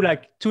 They do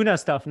like tuna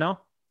stuff, no?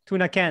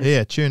 Tuna cans.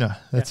 Yeah, tuna.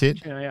 That's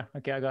it. Tuna, yeah.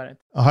 Okay, I got it.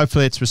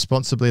 Hopefully it's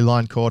responsibly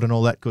line caught and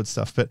all that good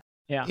stuff. But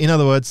Yeah. in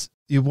other words,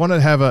 you want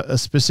to have a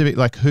specific,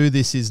 like, who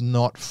this is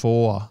not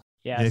for.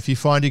 Yes. And if you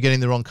find you're getting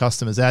the wrong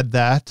customers, add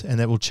that and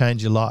that will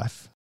change your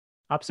life.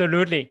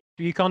 Absolutely.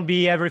 You can't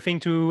be everything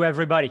to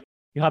everybody.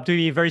 You have to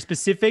be very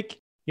specific.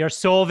 You're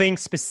solving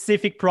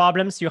specific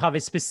problems. You have a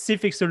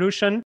specific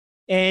solution,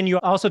 and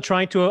you're also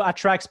trying to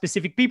attract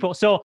specific people.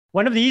 So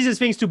one of the easiest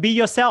things to be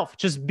yourself.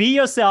 Just be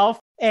yourself,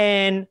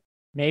 and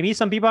maybe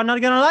some people are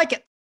not going to like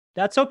it.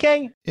 That's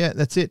okay. Yeah,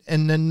 that's it.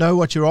 And then know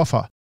what you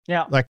offer.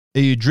 Yeah. Like,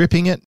 are you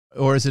dripping it,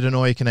 or is it an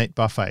all-you-can-eat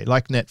buffet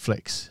like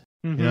Netflix?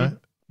 Mm-hmm. You know,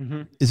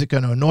 Mm-hmm. is it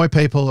going to annoy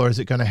people, or is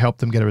it going to help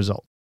them get a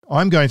result?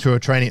 I'm going through a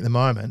training at the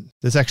moment.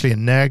 There's actually a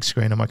NAG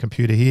screen on my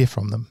computer here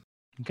from them.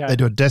 Okay. They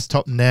do a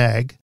desktop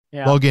NAG,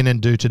 Yeah. log in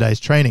and do today's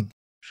training.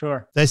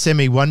 Sure. They send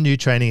me one new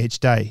training each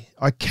day.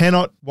 I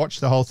cannot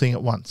watch the whole thing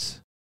at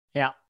once.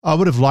 Yeah. I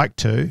would have liked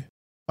to.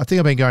 I think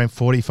I've been going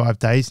 45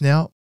 days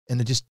now, and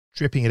they're just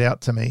dripping it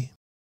out to me.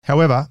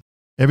 However,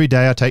 every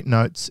day I take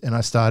notes and I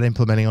start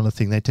implementing on the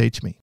thing they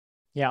teach me.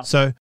 Yeah.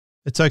 So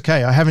it's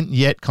okay. I haven't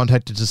yet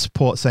contacted the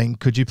support saying,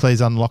 could you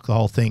please unlock the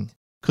whole thing?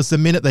 Because the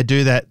minute they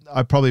do that,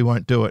 I probably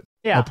won't do it.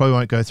 Yeah. I probably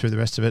won't go through the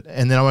rest of it.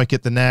 And then I won't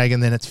get the NAG,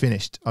 and then it's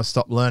finished. I'll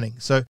stop learning.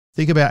 So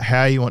think about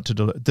how you want to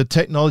do it. The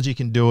technology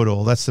can do it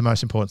all. That's the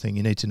most important thing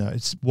you need to know.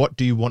 It's what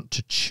do you want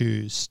to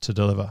choose to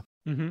deliver?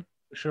 Mm-hmm.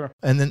 Sure.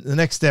 And then the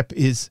next step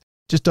is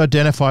just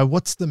identify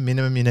what's the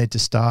minimum you need to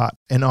start.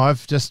 And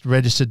I've just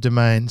registered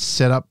domains,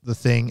 set up the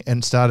thing,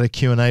 and started a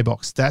Q&A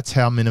box. That's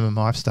how minimum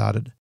I've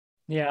started.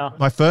 Yeah.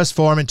 My first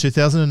forum in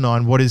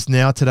 2009, what is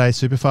now today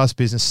Superfast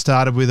Business,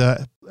 started with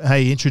a,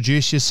 hey,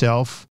 introduce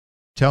yourself,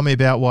 tell me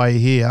about why you're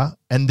here.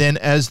 And then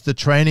as the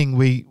training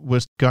we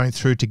was going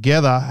through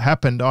together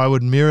happened, I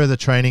would mirror the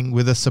training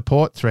with a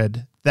support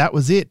thread. That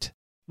was it.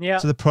 Yeah.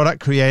 So the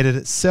product created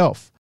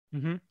itself.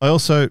 Mm-hmm. I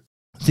also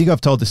think I've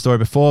told this story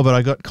before, but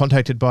I got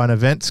contacted by an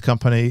events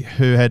company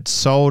who had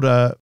sold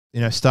a,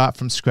 start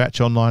from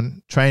scratch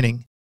online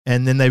training.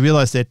 And then they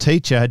realized their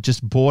teacher had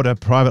just bought a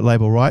private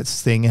label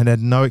rights thing and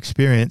had no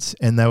experience,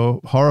 and they were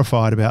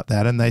horrified about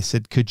that. And they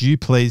said, could you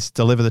please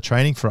deliver the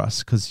training for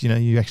us? Because,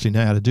 you actually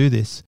know how to do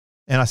this.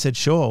 And I said,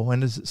 sure. When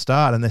does it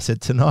start? And they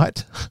said,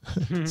 tonight.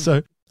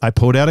 So I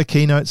pulled out a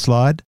keynote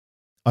slide.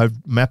 I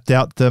mapped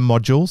out the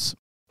modules,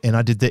 and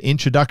I did the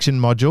introduction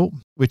module,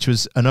 which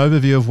was an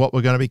overview of what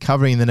we're going to be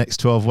covering in the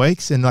next 12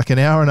 weeks. And like an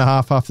hour and a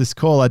half after this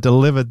call, I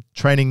delivered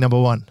training number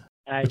 1,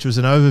 Nice. which was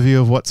an overview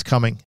of what's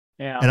coming.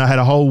 Yeah. And I had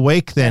a whole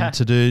week then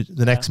to do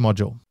the next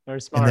module. Very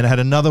smart. And then I had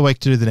another week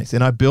to do the next.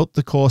 And I built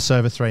the course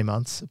over 3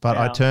 months, but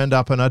I turned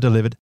up and I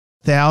delivered.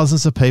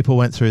 Thousands of people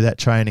went through that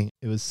training.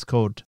 It was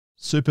called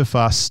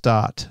Superfast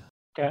Start.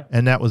 Okay.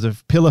 And that was a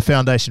pillar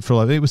foundation for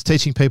all of it. It was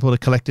teaching people to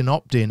collect an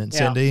opt-in and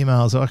send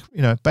emails,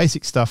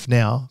 basic stuff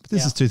now. But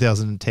this is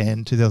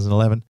 2010,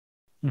 2011,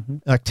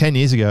 like 10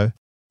 years ago.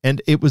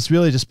 And it was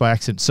really just by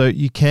accident. So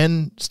you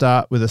can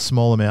start with a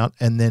small amount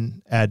and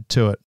then add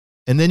to it.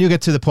 And then you'll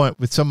get to the point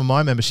with some of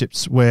my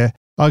memberships where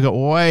I got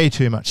way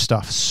too much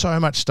stuff, so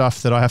much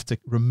stuff that I have to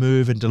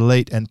remove and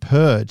delete and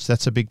purge.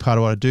 That's a big part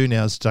of what I do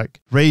now is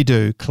like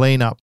redo,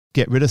 clean up,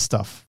 get rid of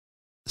stuff.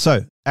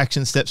 So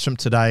action steps from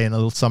today and a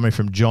little summary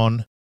from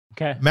John.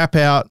 Okay. Map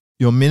out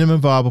your minimum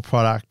viable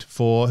product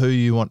for who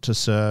you want to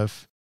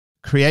serve.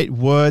 Create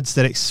words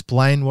that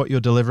explain what you're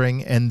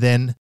delivering and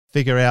then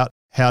figure out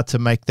how to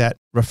make that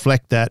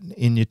reflect that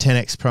in your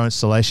 10X Pro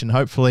installation,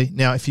 hopefully.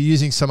 Now, if you're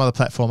using some other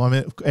platform, I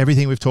mean,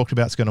 everything we've talked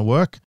about is going to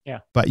work.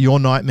 Yeah. But your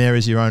nightmare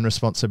is your own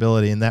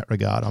responsibility in that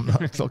regard. I'm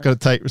not going to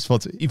take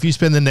responsibility. If you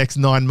spend the next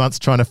 9 months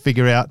trying to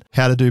figure out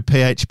how to do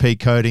PHP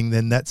coding,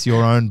 then that's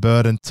your own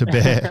burden to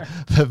bear.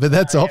 but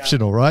that's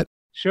optional, right?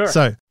 Sure.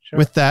 So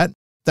with that,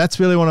 that's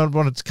really what I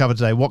wanted to cover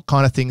today. What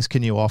kind of things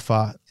can you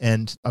offer?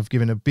 And I've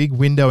given a big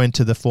window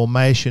into the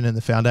formation and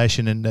the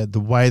foundation and the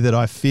way that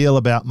I feel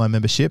about my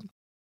membership.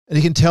 And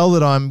you can tell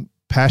that I'm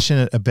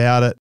passionate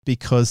about it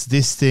because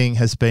this thing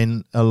has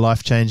been a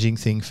life-changing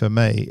thing for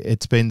me.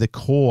 It's been the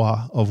core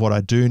of what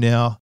I do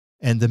now.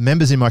 And the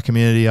members in my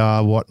community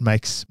are what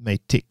makes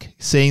me tick.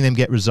 Seeing them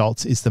get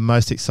results is the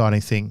most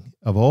exciting thing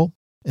of all.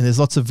 And there's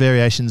lots of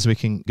variations we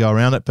can go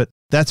around it, but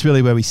that's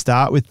really where we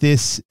start with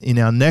this. In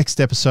our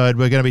next episode,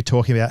 we're going to be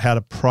talking about how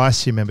to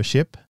price your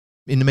membership.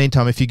 In the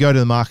meantime, if you go to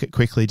the market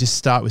quickly, just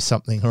start with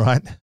something, all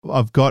right?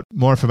 I've got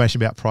more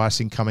information about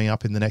pricing coming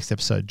up in the next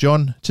episode.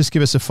 John, just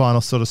give us a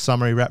final sort of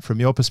summary wrap from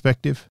your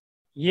perspective.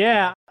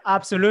 Yeah,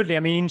 absolutely. I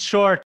mean, in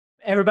short,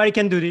 everybody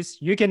can do this.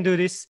 You can do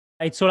this.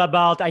 It's all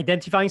about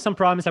identifying some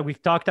problems that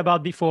we've talked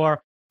about before.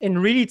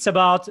 And really, it's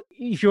about,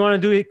 if you want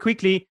to do it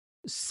quickly,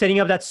 setting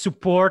up that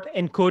support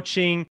and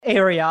coaching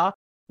area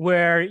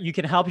where you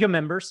can help your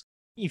members.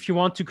 If you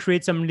want to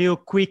create some little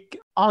quick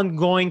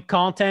ongoing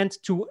content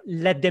to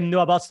let them know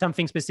about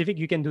something specific,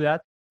 you can do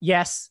that.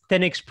 Yes,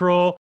 10X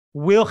Pro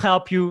will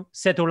help you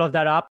set all of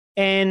that up.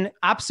 And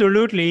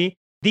absolutely,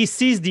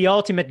 this is the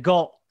ultimate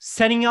goal.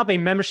 Setting up a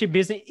membership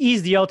business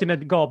is the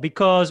ultimate goal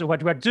because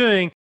what we're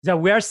doing is that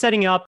we are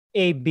setting up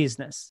a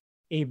business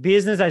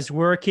that is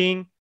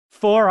working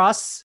for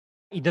us.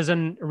 It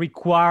doesn't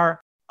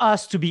require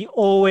us to be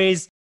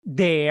always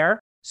there.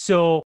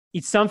 So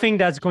it's something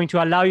that's going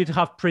to allow you to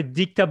have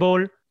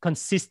predictable,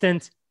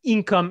 consistent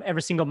income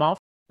every single month.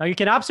 Now, you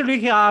can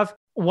absolutely have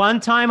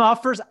one-time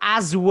offers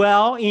as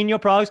well in your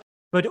products,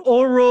 but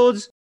all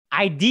roads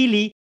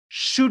ideally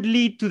should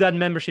lead to that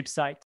membership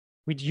site.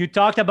 You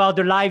talked about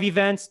the live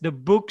events, the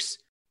books.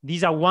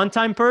 These are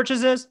one-time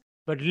purchases,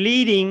 but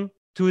leading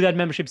to that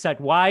membership site.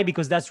 Why?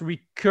 Because that's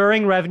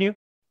recurring revenue.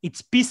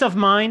 It's peace of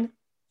mind.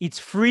 It's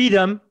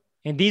freedom.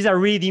 And these are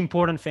really the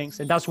important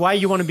things. And that's why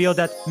you want to build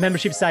that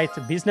membership site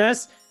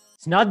business.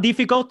 It's not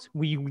difficult.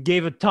 We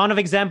gave a ton of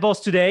examples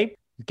today.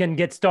 You can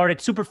get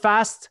started super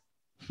fast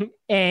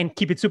and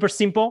keep it super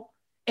simple.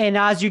 And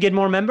as you get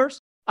more members,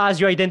 as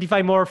you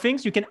identify more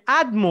things, you can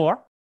add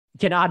more. You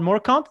can add more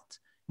content,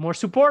 more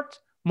support,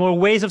 more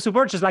ways of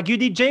support, just like you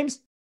did,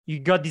 James. You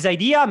got this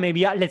idea.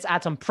 Maybe let's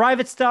add some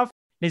private stuff.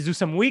 Let's do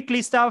some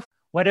weekly stuff,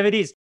 whatever it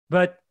is.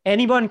 But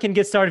anyone can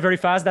get started very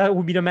fast. That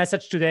would be the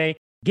message today.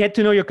 Get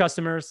to know your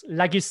customers.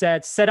 Like you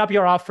said, set up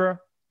your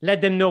offer.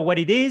 Let them know what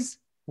it is,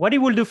 what it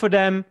will do for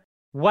them,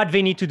 what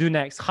they need to do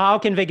next. How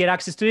can they get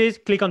access to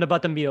it? Click on the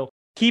button below.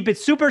 Keep it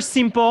super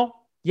simple.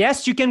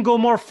 Yes, you can go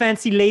more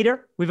fancy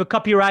later with a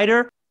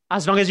copywriter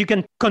as long as you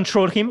can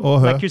control him,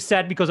 like you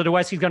said, because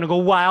otherwise he's going to go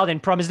wild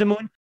and promise the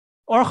moon.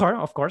 Or her,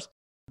 of course.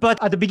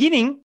 But at the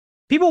beginning,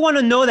 people want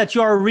to know that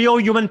you're a real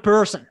human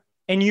person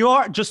and you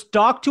are just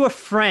talk to a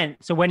friend.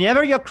 So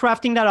whenever you're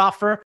crafting that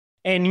offer,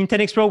 and in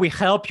 10X Pro, we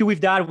help you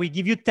with that. We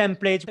give you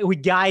templates. We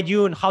guide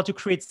you on how to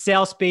create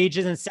sales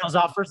pages and sales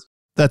offers.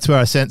 That's where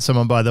I sent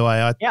someone, by the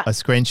way. I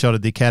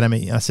screenshotted the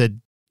Academy. I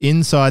said,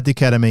 inside the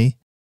Academy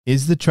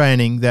is the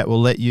training that will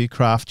let you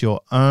craft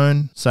your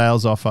own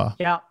sales offer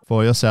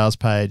for your sales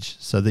page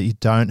so that you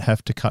don't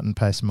have to cut and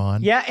paste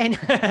mine. Yeah, and,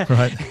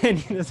 right. And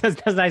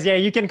that's nice. Yeah,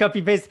 you can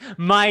copy paste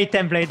my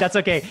template. That's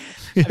okay.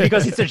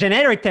 Because it's a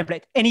generic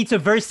template and it's a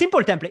very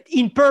simple template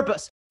in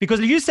purpose.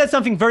 Because you said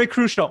something very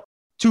crucial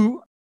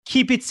to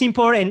keep it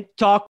simple and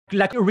talk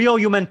like a real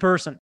human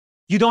person.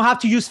 You don't have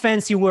to use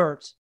fancy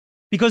words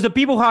because the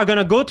people who are going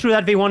to go through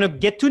that, they want to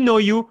get to know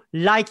you,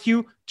 like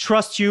you,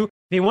 trust you.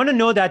 They want to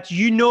know that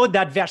you know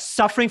that they're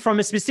suffering from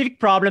a specific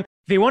problem.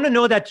 They want to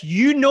know that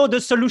you know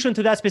the solution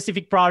to that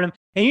specific problem.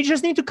 And you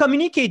just need to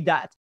communicate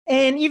that.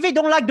 And if they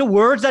don't like the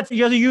words that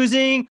you're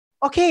using,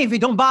 okay, if they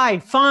don't buy,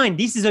 fine.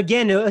 This is,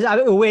 again,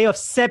 a way of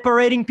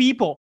separating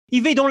people.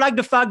 If they don't like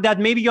the fact that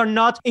maybe you're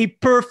not a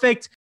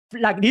perfect,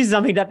 like this is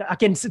something that I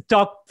can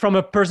talk from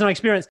a personal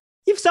experience.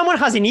 If someone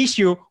has an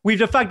issue with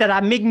the fact that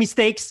I make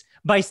mistakes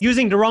by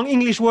using the wrong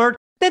English word,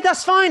 then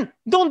that's fine.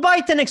 Don't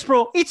buy 10X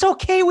Pro. It's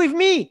okay with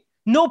me.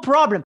 No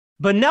problem.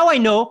 But now I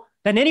know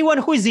that anyone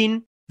who is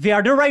in, they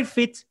are the right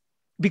fit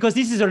because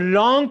this is a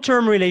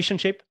long-term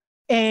relationship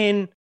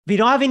and they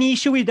don't have any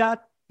issue with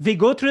that. They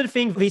go through the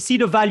thing, they see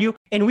the value,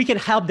 and we can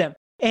help them.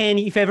 And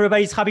if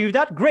everybody's happy with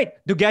that, great.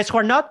 The guys who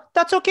are not,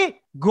 that's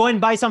okay. Go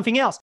and buy something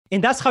else.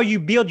 And that's how you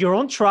build your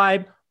own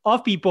tribe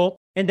of people.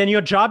 And then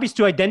your job is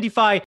to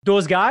identify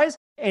those guys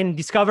and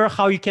discover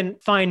how you can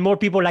find more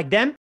people like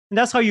them. And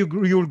that's how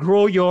you'll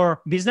grow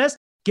your business,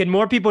 get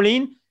more people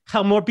in,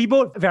 help more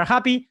people, they're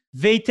happy,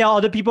 they tell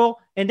other people,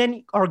 and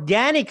then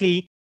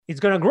organically it's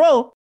going to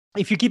grow.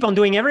 If you keep on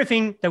doing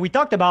everything that we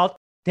talked about,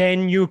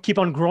 then you keep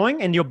on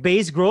growing and your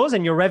base grows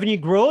and your revenue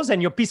grows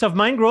and your peace of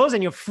mind grows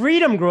and your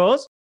freedom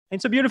grows. And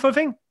it's a beautiful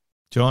thing.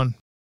 John,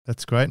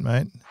 that's great,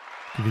 mate.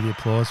 Give you the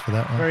applause for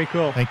that one. Very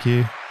cool. Thank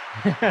you.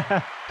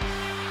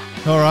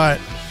 All right.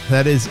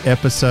 That is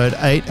episode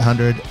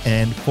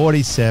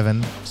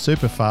 847,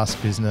 Super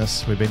Fast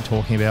Business. We've been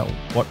talking about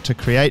what to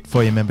create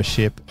for your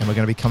membership, and we're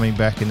going to be coming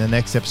back in the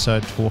next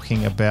episode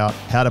talking about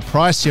how to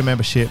price your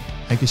membership.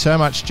 Thank you so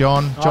much,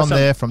 John. Awesome. John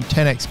there from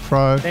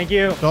 10xpro.io. Thank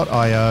you.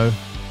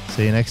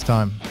 See you next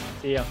time.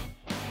 See ya.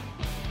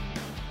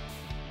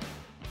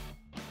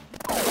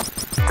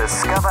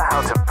 Discover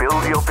how to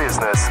build your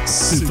business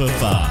super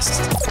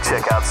fast.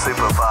 Check out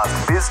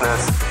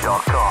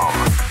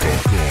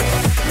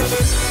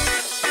superfastbusiness.com.